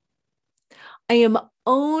 I am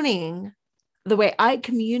owning the way I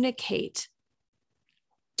communicate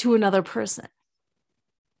to another person.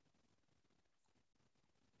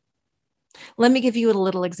 Let me give you a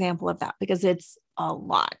little example of that because it's a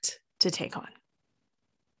lot to take on.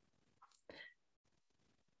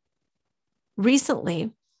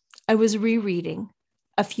 Recently, I was rereading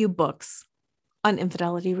a few books on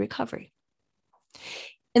infidelity recovery.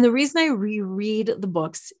 And the reason I reread the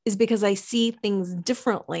books is because I see things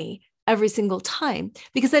differently every single time,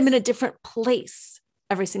 because I'm in a different place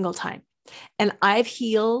every single time. And I've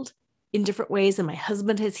healed in different ways, and my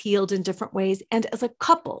husband has healed in different ways. And as a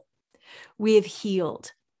couple, we have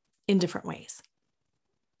healed in different ways.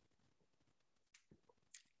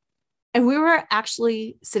 And we were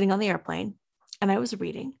actually sitting on the airplane, and I was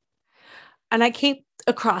reading, and I came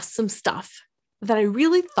across some stuff that I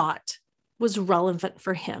really thought was relevant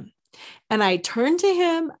for him. And I turned to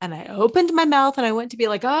him and I opened my mouth and I went to be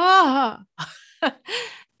like, ah.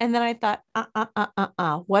 And then I thought,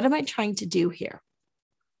 what am I trying to do here?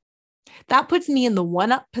 That puts me in the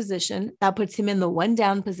one up position. That puts him in the one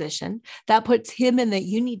down position. That puts him in the,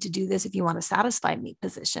 you need to do this if you want to satisfy me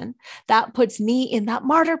position. That puts me in that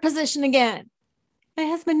martyr position again. My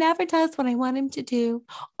husband never does what I want him to do.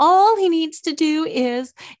 All he needs to do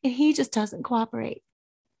is, and he just doesn't cooperate.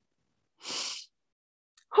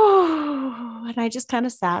 And I just kind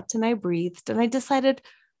of sat and I breathed and I decided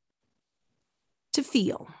to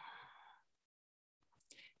feel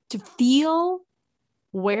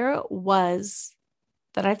where it was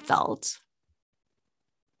that I felt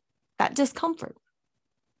that discomfort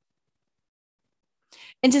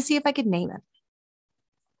and to see if I could name it.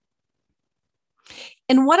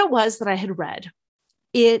 And what it was that I had read,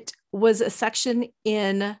 it was a section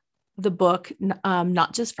in the book,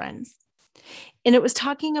 Not Just Friends. And it was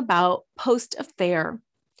talking about post-affair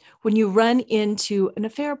when you run into an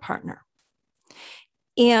affair partner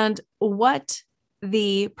and what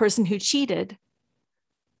the person who cheated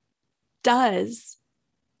does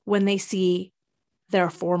when they see their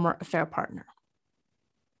former affair partner.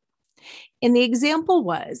 And the example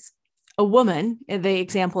was a woman, the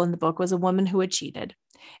example in the book was a woman who had cheated,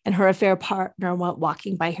 and her affair partner went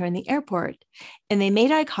walking by her in the airport, and they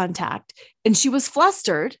made eye contact, and she was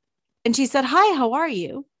flustered, and she said, "Hi, how are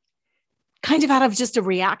you?" Kind of out of just a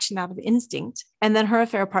reaction, out of instinct. And then her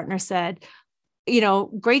affair partner said,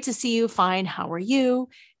 "Great to see you. Fine. How are you?"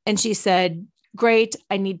 And she said, "Great.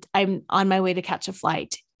 I'm on my way to catch a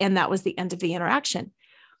flight." And that was the end of the interaction.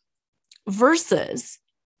 Versus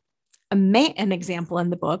an example in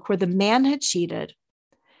the book where the man had cheated.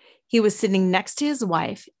 He was sitting next to his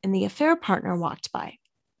wife and the affair partner walked by.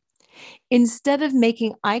 Instead of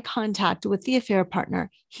making eye contact with the affair partner,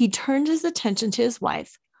 he turned his attention to his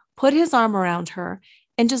wife, put his arm around her,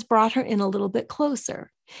 and just brought her in a little bit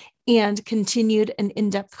closer and continued an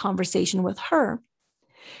in-depth conversation with her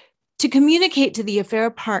to communicate to the affair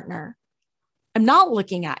partner, "I'm not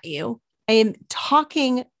looking at you. I am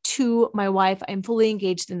talking to my wife. I'm fully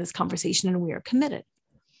engaged in this conversation and we are committed."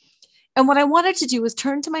 And what I wanted to do was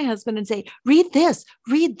turn to my husband and say, read this.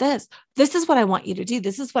 This is what I want you to do.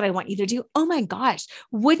 This is what I want you to do. Oh my gosh.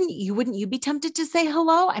 Wouldn't you be tempted to say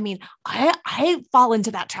hello? I mean, I fall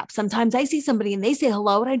into that trap. Sometimes I see somebody and they say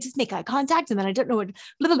hello and I just make eye contact and then I don't know what,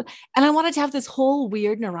 blah, blah, blah. And I wanted to have this whole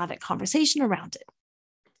weird neurotic conversation around it,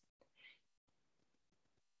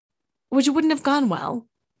 which wouldn't have gone well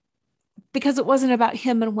because it wasn't about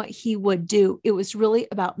him and what he would do. It was really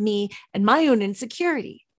about me and my own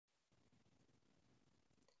insecurity.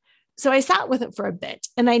 So I sat with it for a bit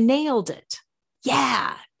and I nailed it.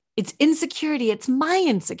 Yeah, it's insecurity. It's my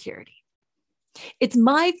insecurity. It's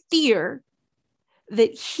my fear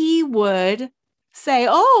that he would say,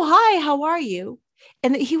 "Oh, hi, how are you?"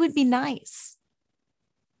 And that he would be nice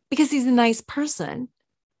because he's a nice person.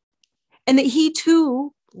 And that he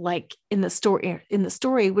too, like in the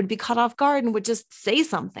story would be caught off guard and would just say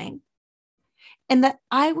something. And that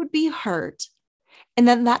I would be hurt. And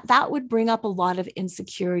then that would bring up a lot of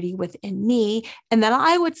insecurity within me. And then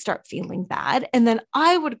I would start feeling bad. And then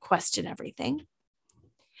I would question everything.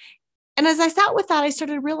 And as I sat with that, I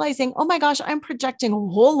started realizing, oh my gosh, I'm projecting a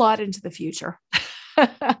whole lot into the future,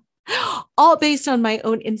 all based on my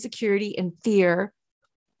own insecurity and fear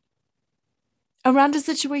around a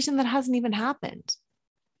situation that hasn't even happened.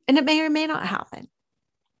 And it may or may not happen.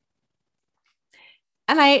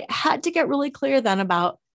 And I had to get really clear then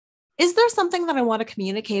about, is there something that I want to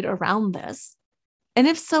communicate around this? And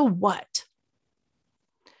if so, what?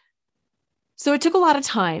 So it took a lot of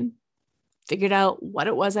time, figured out what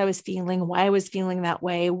it was I was feeling, why I was feeling that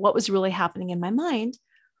way, what was really happening in my mind.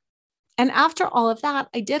 And after all of that,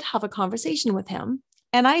 I did have a conversation with him.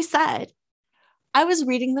 And I said, I was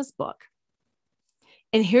reading this book.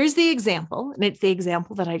 And here's the example. And it's the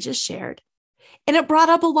example that I just shared. And it brought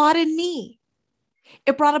up a lot in me.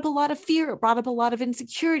 It brought up a lot of fear. It brought up a lot of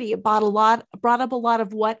insecurity. It brought up a lot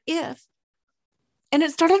of what if. And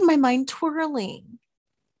it started my mind twirling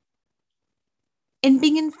and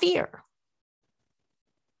being in fear.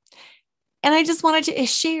 And I just wanted to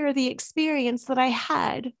share the experience that I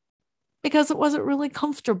had because it wasn't really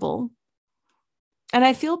comfortable. And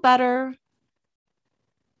I feel better.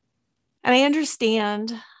 And I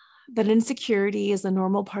understand that insecurity is a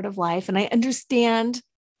normal part of life. And I understand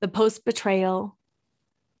the post-betrayal.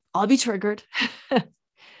 I'll be triggered. But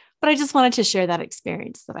I just wanted to share that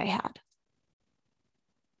experience that I had.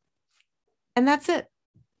 And that's it.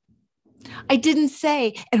 I didn't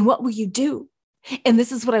say, "And what will you do? And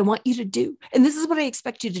this is what I want you to do. And this is what I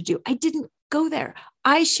expect you to do." I didn't go there.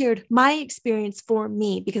 I shared my experience for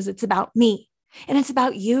me because it's about me and it's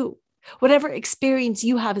about you. Whatever experience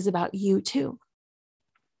you have is about you too.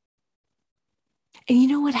 And you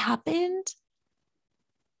know what happened?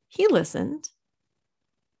 He listened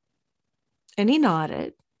and he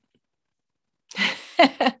nodded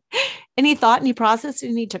and he thought and he processed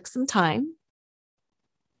and he took some time.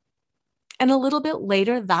 And a little bit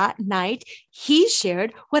later that night, he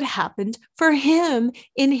shared what happened for him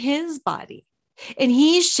in his body. And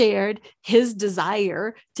he shared his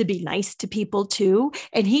desire to be nice to people too.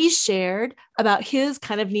 And he shared about his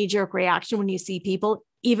kind of knee-jerk reaction when you see people,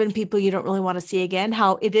 even people you don't really want to see again,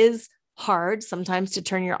 how it is hard sometimes to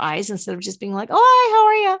turn your eyes instead of just being like, oh, hi, how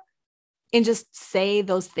are you? And just say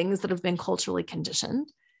those things that have been culturally conditioned.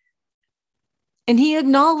 And he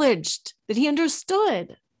acknowledged that he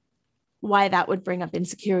understood why that would bring up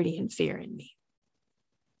insecurity and fear in me.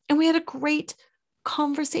 And we had a great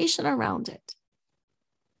conversation around it.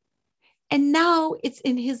 And now it's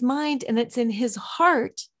in his mind and it's in his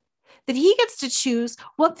heart that he gets to choose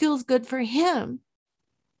what feels good for him.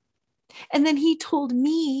 And then he told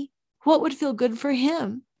me what would feel good for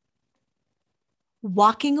him.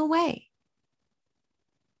 Walking away.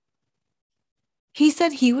 He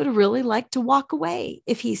said he would really like to walk away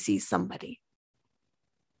if he sees somebody.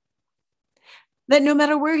 That no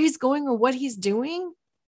matter where he's going or what he's doing,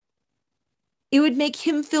 it would make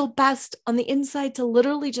him feel best on the inside to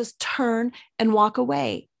literally just turn and walk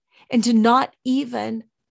away and to not even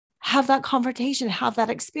have that confrontation, have that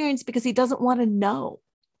experience, because he doesn't want to know.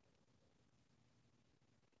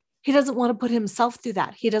 He doesn't want to put himself through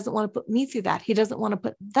that. He doesn't want to put me through that. He doesn't want to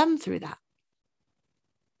put them through that.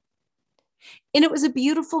 And it was a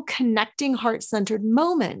beautiful, connecting, heart-centered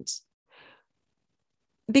moment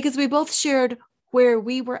because we both shared where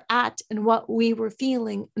we were at and what we were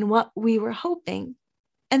feeling and what we were hoping.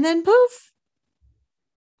 And then poof,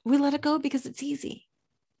 we let it go because it's easy.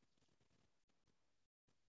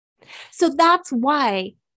 So that's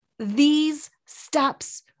why these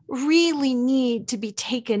steps really need to be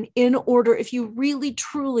taken in order if you really,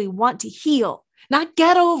 truly want to heal, not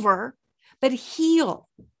get over, but heal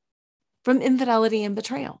from infidelity and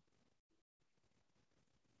betrayal.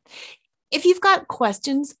 If you've got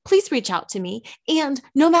questions, please reach out to me. And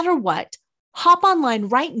no matter what, hop online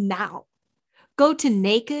right now. Go to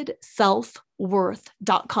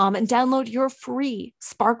nakedselfworth.com and download your free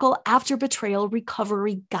Sparkle After Betrayal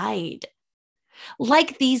Recovery Guide.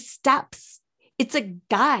 Like these steps, it's a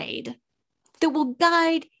guide that will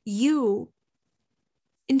guide you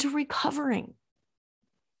into recovering,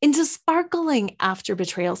 into sparkling after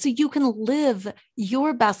betrayal so you can live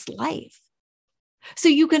your best life. So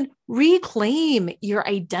you can reclaim your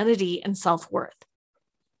identity and self-worth.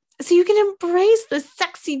 So you can embrace the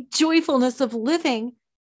sexy joyfulness of living.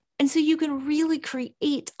 And so you can really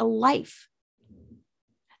create a life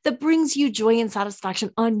that brings you joy and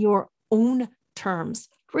satisfaction on your own terms,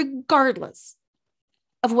 regardless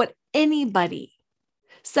of what anybody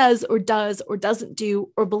says or does or doesn't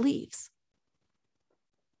do or believes.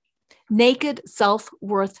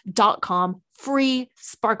 nakedselfworth.com, free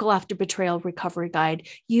Sparkle After Betrayal Recovery Guide.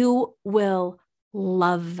 You will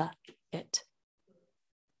love it.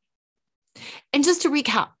 And just to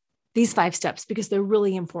recap these 5 steps, because they're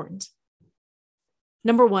really important.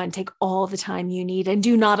 Number 1, take all the time you need and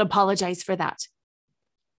do not apologize for that.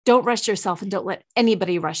 Don't rush yourself and don't let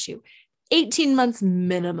anybody rush you. 18 months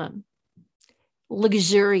minimum.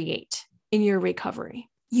 Luxuriate in your recovery.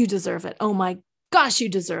 You deserve it. Oh my gosh, you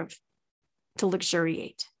deserve to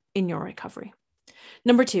luxuriate in your recovery.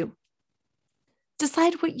 Number 2,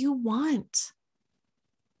 decide what you want.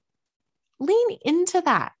 Lean into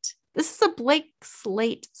that. This is a blank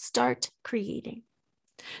slate. Start creating.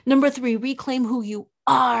 Number 3, reclaim who you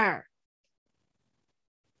are,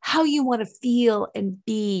 how you want to feel and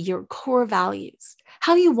be, your core values,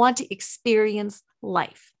 how you want to experience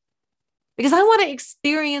life. Because I want to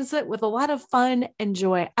experience it with a lot of fun and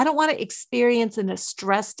joy. I don't want to experience in a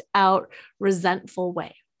stressed out, resentful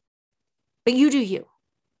way. But you do you.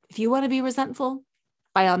 If you want to be resentful,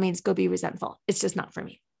 by all means, go be resentful. It's just not for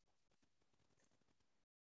me.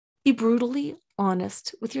 Be brutally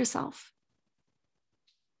honest with yourself.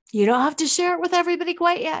 You don't have to share it with everybody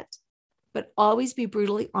quite yet, but always be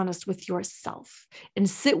brutally honest with yourself and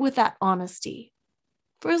sit with that honesty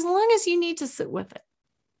for as long as you need to sit with it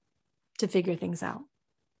to figure things out.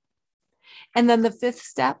 And then the 5th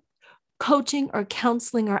step, coaching or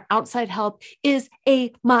counseling or outside help is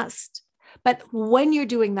a must. But when you're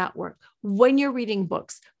doing that work, when you're reading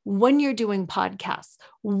books, when you're doing podcasts,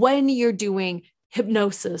 when you're doing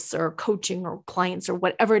hypnosis or coaching or clients or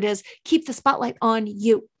whatever it is, keep the spotlight on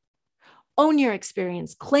you. Own your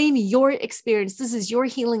experience. Claim your experience. This is your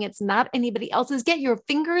healing. It's not anybody else's. Get your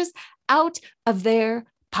fingers out of their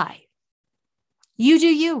pie. You do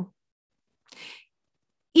you.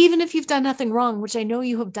 Even if you've done nothing wrong, which I know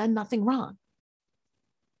you have done nothing wrong.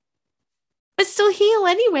 But still heal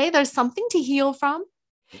anyway. There's something to heal from.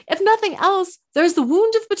 If nothing else, there's the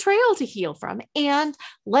wound of betrayal to heal from. And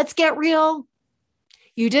let's get real.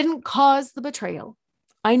 You didn't cause the betrayal.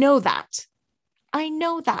 I know that. I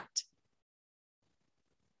know that.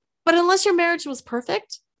 But unless your marriage was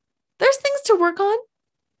perfect, there's things to work on.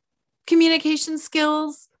 Communication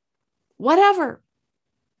skills, whatever.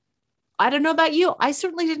 I don't know about you. I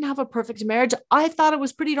certainly didn't have a perfect marriage. I thought it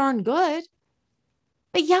was pretty darn good.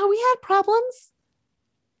 But yeah, we had problems.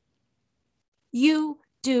 You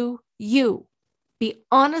do you. Be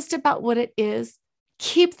honest about what it is.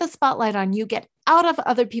 Keep the spotlight on you. Get out of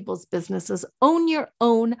other people's businesses. Own your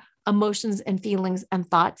own emotions and feelings and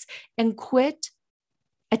thoughts, and quit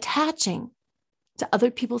attaching to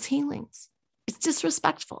other people's healings. It's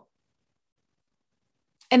disrespectful.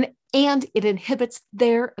 And it inhibits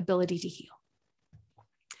their ability to heal.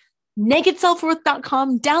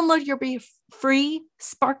 NakedSelfWorth.com. Download your free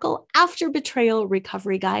Sparkle After Betrayal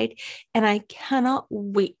Recovery Guide. And I cannot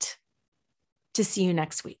wait to see you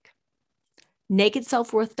next week.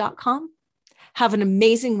 NakedSelfWorth.com. Have an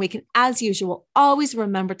amazing week. And as usual, always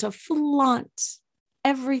remember to flaunt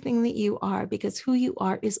everything that you are, because who you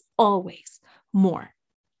are is always more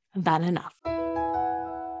than enough.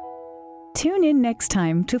 Tune in next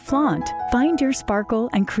time to Flaunt, Find Your Sparkle,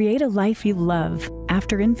 and Create a Life You Love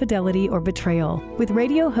After Infidelity or Betrayal with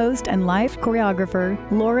radio host and life choreographer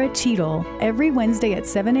Laura Cheadle every Wednesday at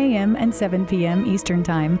 7 a.m. and 7 p.m. Eastern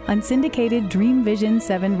Time on syndicated Dream Vision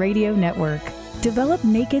 7 radio network. Develop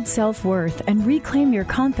naked self-worth and reclaim your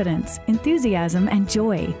confidence, enthusiasm, and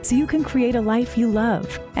joy so you can create a life you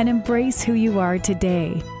love and embrace who you are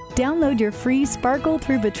today. Download your free Sparkle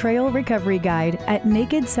Through Betrayal Recovery Guide at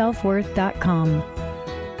NakedSelfWorth.com.